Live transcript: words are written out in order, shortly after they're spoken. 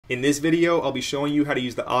In this video, I'll be showing you how to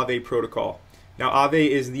use the Aave protocol. Now, Aave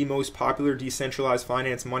is the most popular decentralized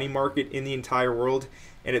finance money market in the entire world,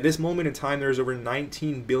 and at this moment in time, there's over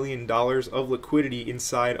 $19 billion of liquidity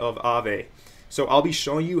inside of Aave. So I'll be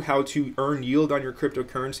showing you how to earn yield on your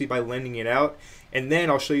cryptocurrency by lending it out, and then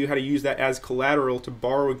I'll show you how to use that as collateral to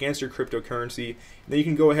borrow against your cryptocurrency, and then you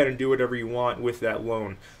can go ahead and do whatever you want with that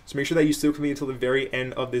loan. So make sure that you stick with me until the very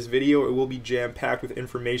end of this video. It will be jam-packed with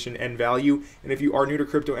information and value, and if you are new to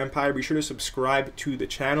Crypto Empire, be sure to subscribe to the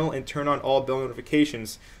channel and turn on all bell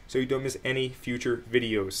notifications so you don't miss any future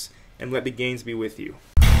videos, and let the gains be with you.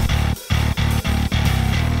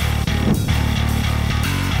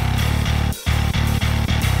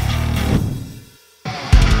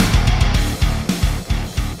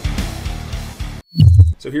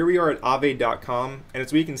 So here we are at Aave.com, and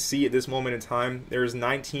as we can see at this moment in time, there's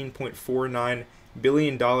 $19.49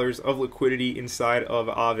 billion of liquidity inside of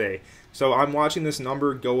Aave. So I'm watching this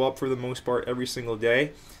number go up for the most part every single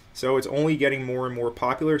day. So it's only getting more and more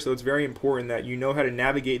popular, so it's very important that you know how to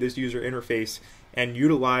navigate this user interface and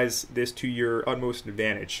utilize this to your utmost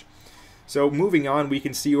advantage. So moving on, we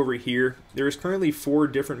can see over here, there's currently 4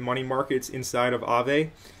 different money markets inside of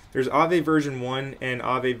Aave. There's Aave version 1 and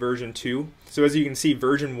Aave version 2. So as you can see,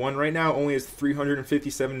 version 1 right now only has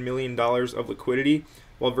 $357 million of liquidity,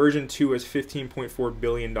 while version 2 has $15.4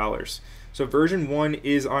 billion. So version 1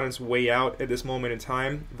 is on its way out at this moment in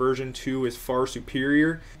time. Version 2 is far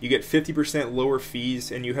superior. You get 50% lower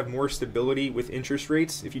fees, and you have more stability with interest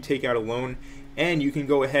rates if you take out a loan, and you can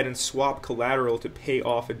go ahead and swap collateral to pay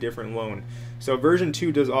off a different loan. So version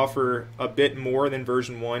 2 does offer a bit more than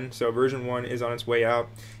version 1, so version 1 is on its way out.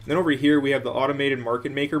 And then over here we have the automated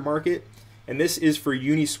market maker market, and this is for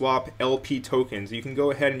Uniswap LP tokens. You can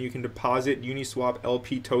go ahead and you can deposit Uniswap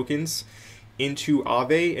LP tokens into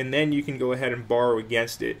Aave, and then you can go ahead and borrow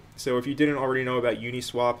against it. So if you didn't already know about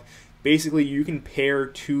Uniswap, basically you can pair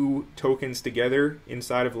 2 tokens together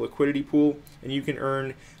inside of a liquidity pool, and you can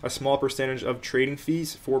earn a small percentage of trading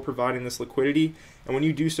fees for providing this liquidity. And when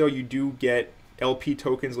you do so, you do get LP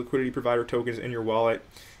tokens, liquidity provider tokens, in your wallet.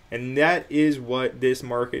 And that is what this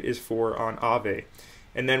market is for on Aave.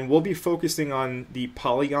 And then we'll be focusing on the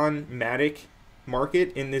Polygon Matic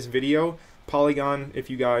market in this video. Polygon, if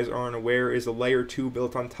you guys aren't aware, is a layer 2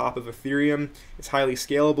 built on top of Ethereum. It's highly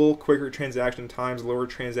scalable, quicker transaction times, lower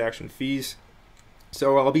transaction fees.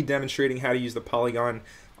 So I'll be demonstrating how to use the Polygon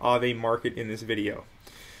Aave market in this video.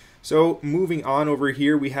 So moving on over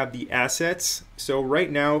here, we have the assets. So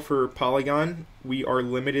right now for Polygon, we are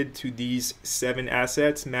limited to these 7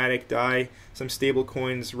 assets: Matic, DAI, some stable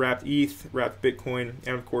coins, wrapped ETH, wrapped Bitcoin,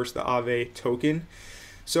 and of course the Aave token.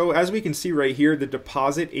 So as we can see right here, the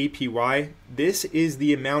deposit APY, this is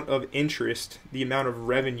the amount of interest, the amount of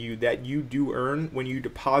revenue that you do earn when you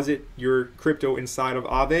deposit your crypto inside of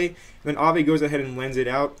Aave. And then Aave goes ahead and lends it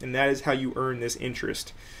out, and that is how you earn this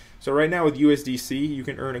interest. So right now with USDC, you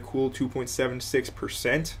can earn a cool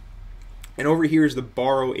 2.76%. And over here is the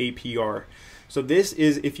borrow APR. So this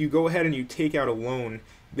is if you go ahead and you take out a loan,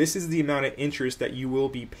 this is the amount of interest that you will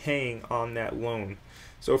be paying on that loan.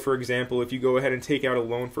 So for example, if you go ahead and take out a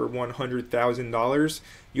loan for $100,000,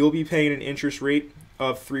 you'll be paying an interest rate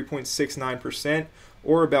of 3.69%,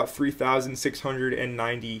 or about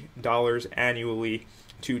 $3,690 annually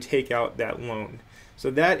to take out that loan.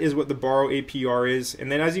 So that is what the borrow APR is.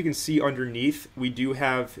 And then as you can see underneath, we do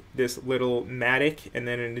have this little Matic and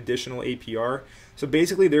then an additional APR. So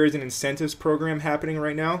basically there is an incentives program happening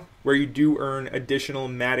right now where you do earn additional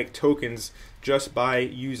Matic tokens just by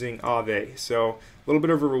using Aave. So a little bit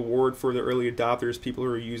of a reward for the early adopters, people who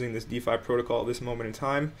are using this DeFi protocol at this moment in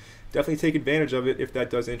time. Definitely take advantage of it if that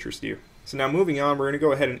does interest you. So now moving on, we're going to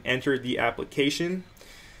go ahead and enter the application.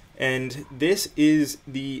 And this is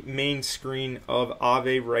the main screen of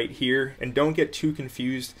Aave right here. And don't get too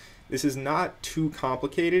confused. This is not too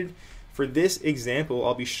complicated. For this example,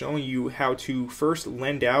 I'll be showing you how to first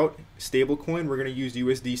lend out stablecoin. We're going to use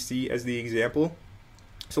USDC as the example.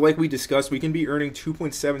 So like we discussed, we can be earning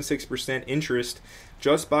 2.76% interest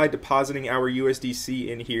just by depositing our USDC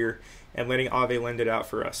in here and letting Aave lend it out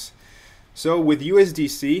for us. So with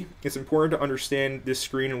USDC, it's important to understand this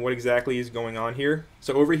screen and what exactly is going on here.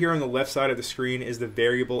 So over here on the left side of the screen is the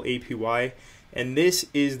variable APY, and this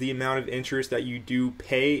is the amount of interest that you do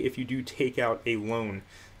pay if you do take out a loan.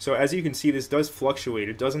 So as you can see, this does fluctuate.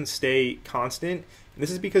 It doesn't stay constant. And this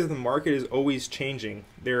is because the market is always changing.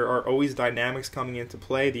 There are always dynamics coming into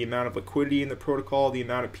play, the amount of liquidity in the protocol, the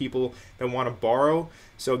amount of people that want to borrow.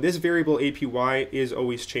 So this variable APY is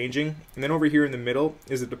always changing. And then over here in the middle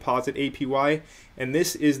is the deposit APY. And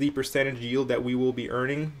this is the percentage yield that we will be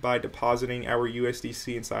earning by depositing our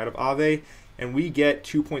USDC inside of Aave. and we get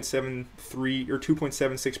 2.73 or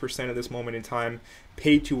 2.76% at this moment in time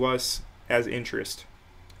paid to us as interest.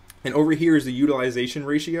 And over here is the utilization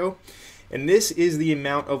ratio, and this is the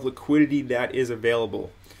amount of liquidity that is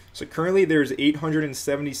available. So currently there's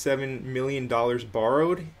 $877 million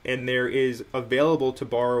borrowed, and there is available to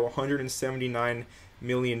borrow $179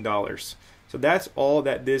 million. So that's all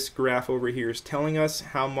that this graph over here is telling us,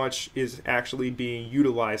 how much is actually being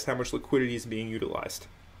utilized, how much liquidity is being utilized.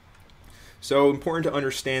 So important to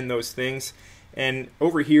understand those things. And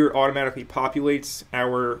over here automatically populates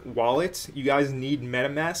our wallet. You guys need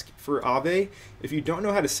MetaMask for Aave. If you don't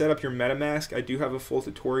know how to set up your MetaMask, I do have a full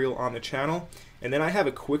tutorial on the channel. And then I have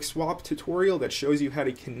a quick swap tutorial that shows you how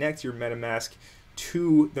to connect your MetaMask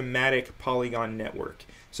to the Matic Polygon network.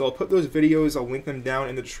 So I'll put those videos, I'll link them down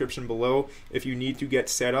in the description below if you need to get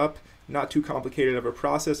set up. Not too complicated of a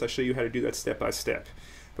process. I'll show you how to do that step by step.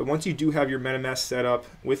 But once you do have your MetaMask set up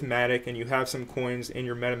with Matic and you have some coins in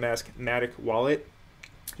your MetaMask Matic wallet,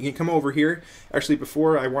 you can come over here. Actually,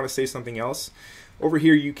 before I want to say something else. Over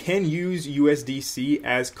here, you can use USDC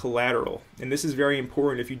as collateral. And this is very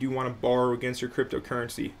important if you do want to borrow against your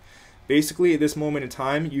cryptocurrency. Basically, at this moment in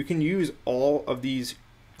time, you can use all of these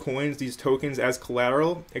coins, these tokens, as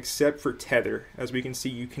collateral, except for Tether. As we can see,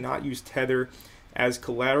 you cannot use Tether as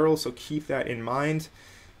collateral, so keep that in mind.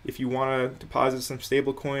 If you want to deposit some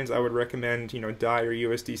stable coins, I would recommend, DAI or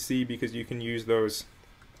USDC, because you can use those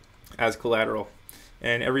as collateral.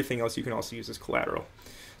 And everything else you can also use as collateral.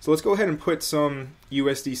 So let's go ahead and put some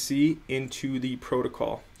USDC into the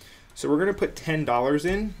protocol. So we're going to put $10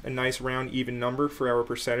 in, a nice round even number for our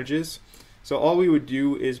percentages. So all we would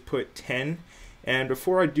do is put 10. And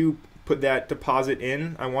before I do put that deposit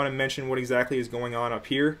in, I want to mention what exactly is going on up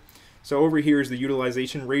here. So over here is the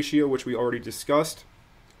utilization ratio, which we already discussed.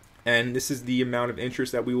 And this is the amount of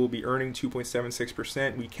interest that we will be earning,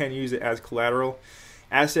 2.76%. We can use it as collateral.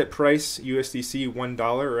 Asset price, USDC,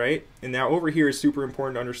 $1, right? And now over here is super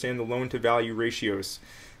important to understand the loan to value ratios.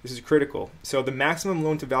 This is critical. So the maximum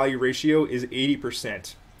loan to value ratio is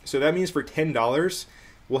 80%. So that means for $10,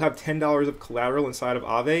 we'll have $10 of collateral inside of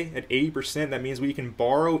Aave. At 80%, that means we can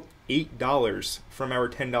borrow $8 from our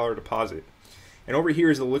 $10 deposit. And over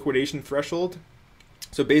here is the liquidation threshold.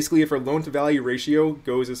 So basically, if our loan to value ratio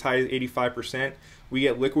goes as high as 85%, we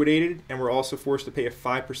get liquidated, and we're also forced to pay a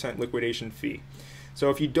 5% liquidation fee. So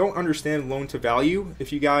if you don't understand loan to value,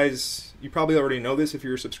 you probably already know this if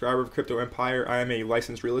you're a subscriber of Crypto Empire. I am a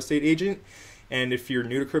licensed real estate agent. And if you're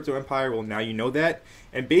new to Crypto Empire, well, now you know that.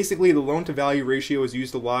 And basically, the loan to value ratio is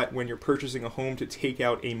used a lot when you're purchasing a home to take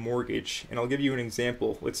out a mortgage. And I'll give you an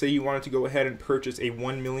example. Let's say you wanted to go ahead and purchase a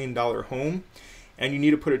 $1 million home, and you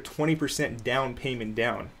need to put a 20% down payment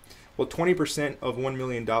down. Well, 20% of $1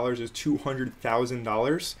 million is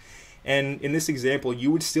 $200,000. And in this example,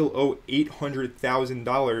 you would still owe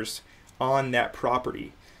 $800,000 on that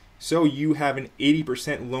property. So you have an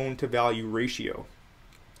 80% loan to value ratio.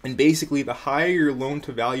 And basically, the higher your loan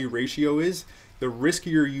to value ratio is, the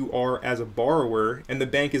riskier you are as a borrower. And the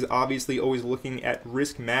bank is obviously always looking at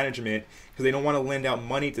risk management because they don't want to lend out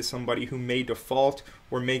money to somebody who may default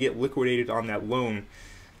or may get liquidated on that loan.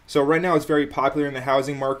 So right now it's very popular in the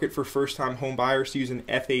housing market for first-time home buyers to use an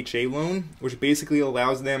FHA loan, which basically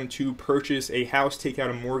allows them to purchase a house, take out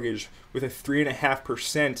a mortgage with a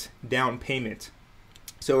 3.5% down payment.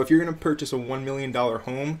 So if you're going to purchase a $1 million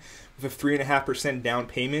home with a 3.5% down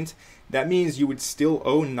payment, that means you would still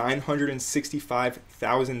owe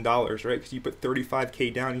 $965,000, right? Because you put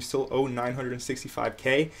 $35K down, you still owe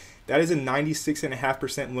 $965K. That is a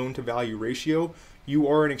 96.5% loan to value ratio. You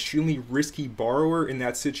are an extremely risky borrower in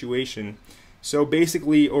that situation. So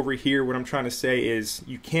basically over here, what I'm trying to say is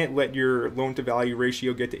you can't let your loan to value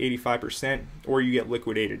ratio get to 85% or you get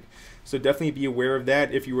liquidated. So definitely be aware of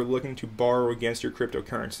that if you were looking to borrow against your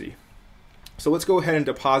cryptocurrency. So let's go ahead and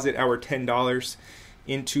deposit our $10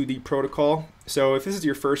 into the protocol. So if this is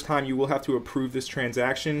your first time, you will have to approve this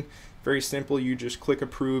transaction. Very simple. You just click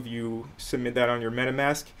approve, you submit that on your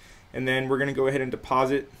MetaMask, and then we're going to go ahead and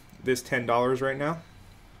deposit this $10 right now.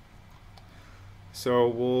 So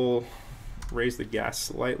we'll raise the gas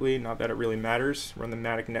slightly, not that it really matters. Run the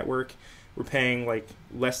Matic network. We're paying like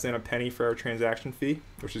less than a penny for our transaction fee,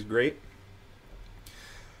 which is great.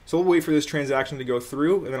 So we'll wait for this transaction to go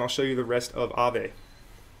through, and then I'll show you the rest of Aave.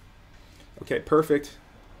 Okay, perfect.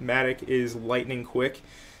 Matic is lightning quick.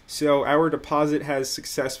 So our deposit has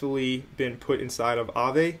successfully been put inside of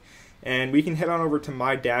Aave, and we can head on over to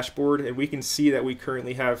my dashboard, and we can see that we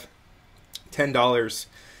currently have $10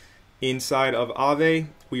 inside of Aave.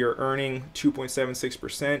 We are earning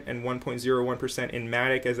 2.76% and 1.01% in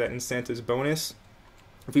Matic as that incentives bonus.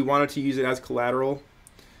 If we wanted to use it as collateral,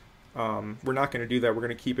 We're not going to do that. We're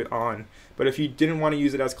going to keep it on. But if you didn't want to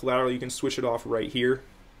use it as collateral, you can switch it off right here.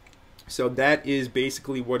 So that is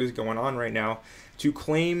basically what is going on right now. To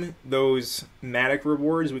claim those Matic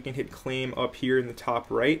rewards, we can hit claim up here in the top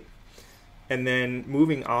right. And then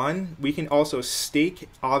moving on, we can also stake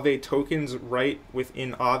Aave tokens right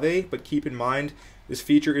within Aave, but keep in mind this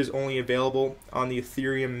feature is only available on the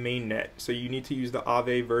Ethereum mainnet. So you need to use the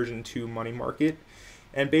Aave version 2 money market.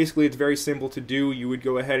 And basically it's very simple to do. You would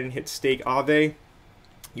go ahead and hit stake Aave.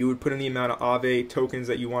 You would put in the amount of Aave tokens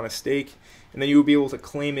that you want to stake, and then you would be able to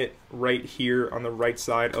claim it right here on the right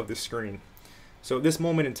side of the screen. So at this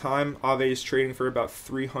moment in time, Aave is trading for about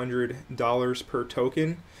 $300 per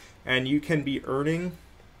token, and you can be earning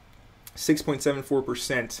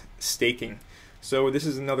 6.74% staking. So this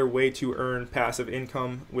is another way to earn passive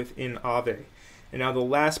income within Aave. And now the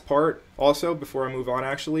last part, also, before I move on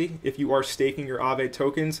actually, if you are staking your Aave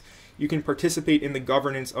tokens, you can participate in the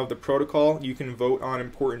governance of the protocol. You can vote on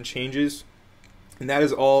important changes, and that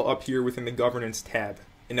is all up here within the governance tab.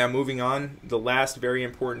 And now moving on, the last very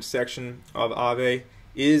important section of Aave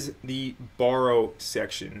is the borrow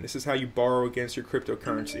section. This is how you borrow against your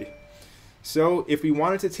cryptocurrency. So if we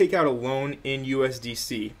wanted to take out a loan in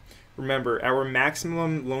USDC, remember our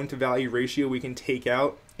maximum loan to value ratio we can take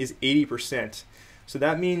out is 80%. So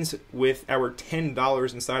that means with our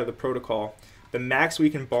 $10 inside of the protocol, the max we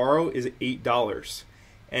can borrow is $8.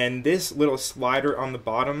 And this little slider on the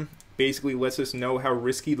bottom basically lets us know how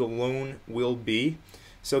risky the loan will be.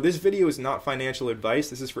 So this video is not financial advice.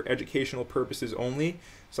 This is for educational purposes only.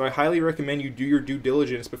 So I highly recommend you do your due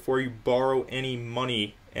diligence before you borrow any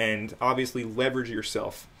money, and obviously leverage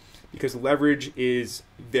yourself, because leverage is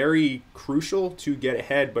very crucial to get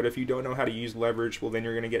ahead. But if you don't know how to use leverage, well, then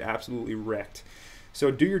you're going to get absolutely wrecked.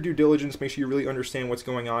 So do your due diligence. Make sure you really understand what's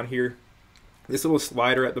going on here. This little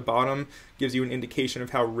slider at the bottom gives you an indication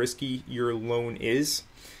of how risky your loan is.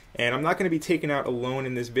 And I'm not going to be taking out a loan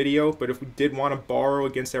in this video, but if we did want to borrow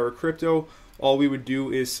against our crypto, all we would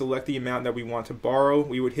do is select the amount that we want to borrow.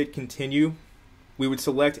 We would hit continue. We would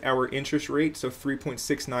select our interest rate, so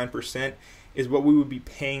 3.69% is what we would be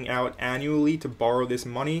paying out annually to borrow this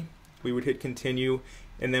money. We would hit continue,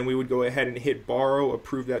 and then we would go ahead and hit borrow,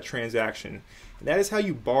 approve that transaction. And that is how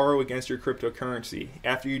you borrow against your cryptocurrency.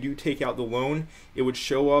 After you do take out the loan, it would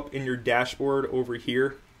show up in your dashboard over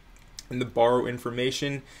here in the borrow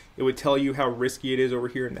information. It would tell you how risky it is over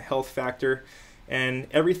here in the health factor, and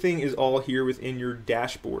everything is all here within your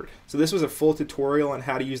dashboard. So this was a full tutorial on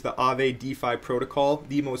how to use the Aave DeFi protocol,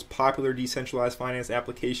 the most popular decentralized finance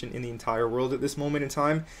application in the entire world at this moment in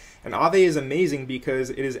time. And Aave is amazing because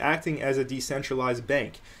it is acting as a decentralized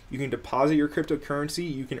bank. You can deposit your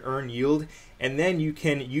cryptocurrency, you can earn yield, and then you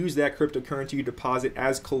can use that cryptocurrency you deposit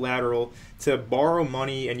as collateral to borrow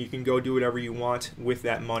money, and you can go do whatever you want with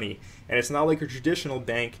that money. And it's not like a traditional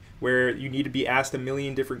bank where you need to be asked a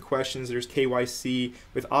million different questions. There's KYC.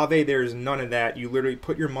 With Aave, there's none of that. You literally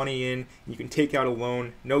put your money in, you can take out a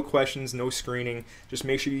loan, no questions, no screening. Just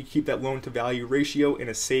make sure you keep that loan to value ratio in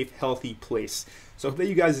a safe, healthy place. So I hope that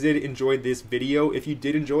you guys did enjoy this video. If you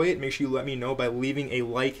did enjoy it, make sure you let me know by leaving a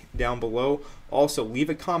like down below. Also, leave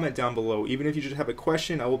a comment down below. Even if you just have a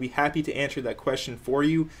question, I will be happy to answer that question for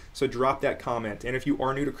you. So drop that comment. And if you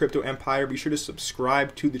are new to Crypto Empire, be sure to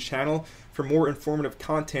subscribe to the channel for more informative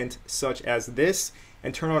content such as this,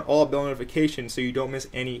 and turn on all bell notifications so you don't miss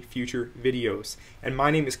any future videos. And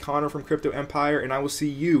my name is Connor from Crypto Empire, and I will see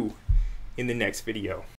you in the next video.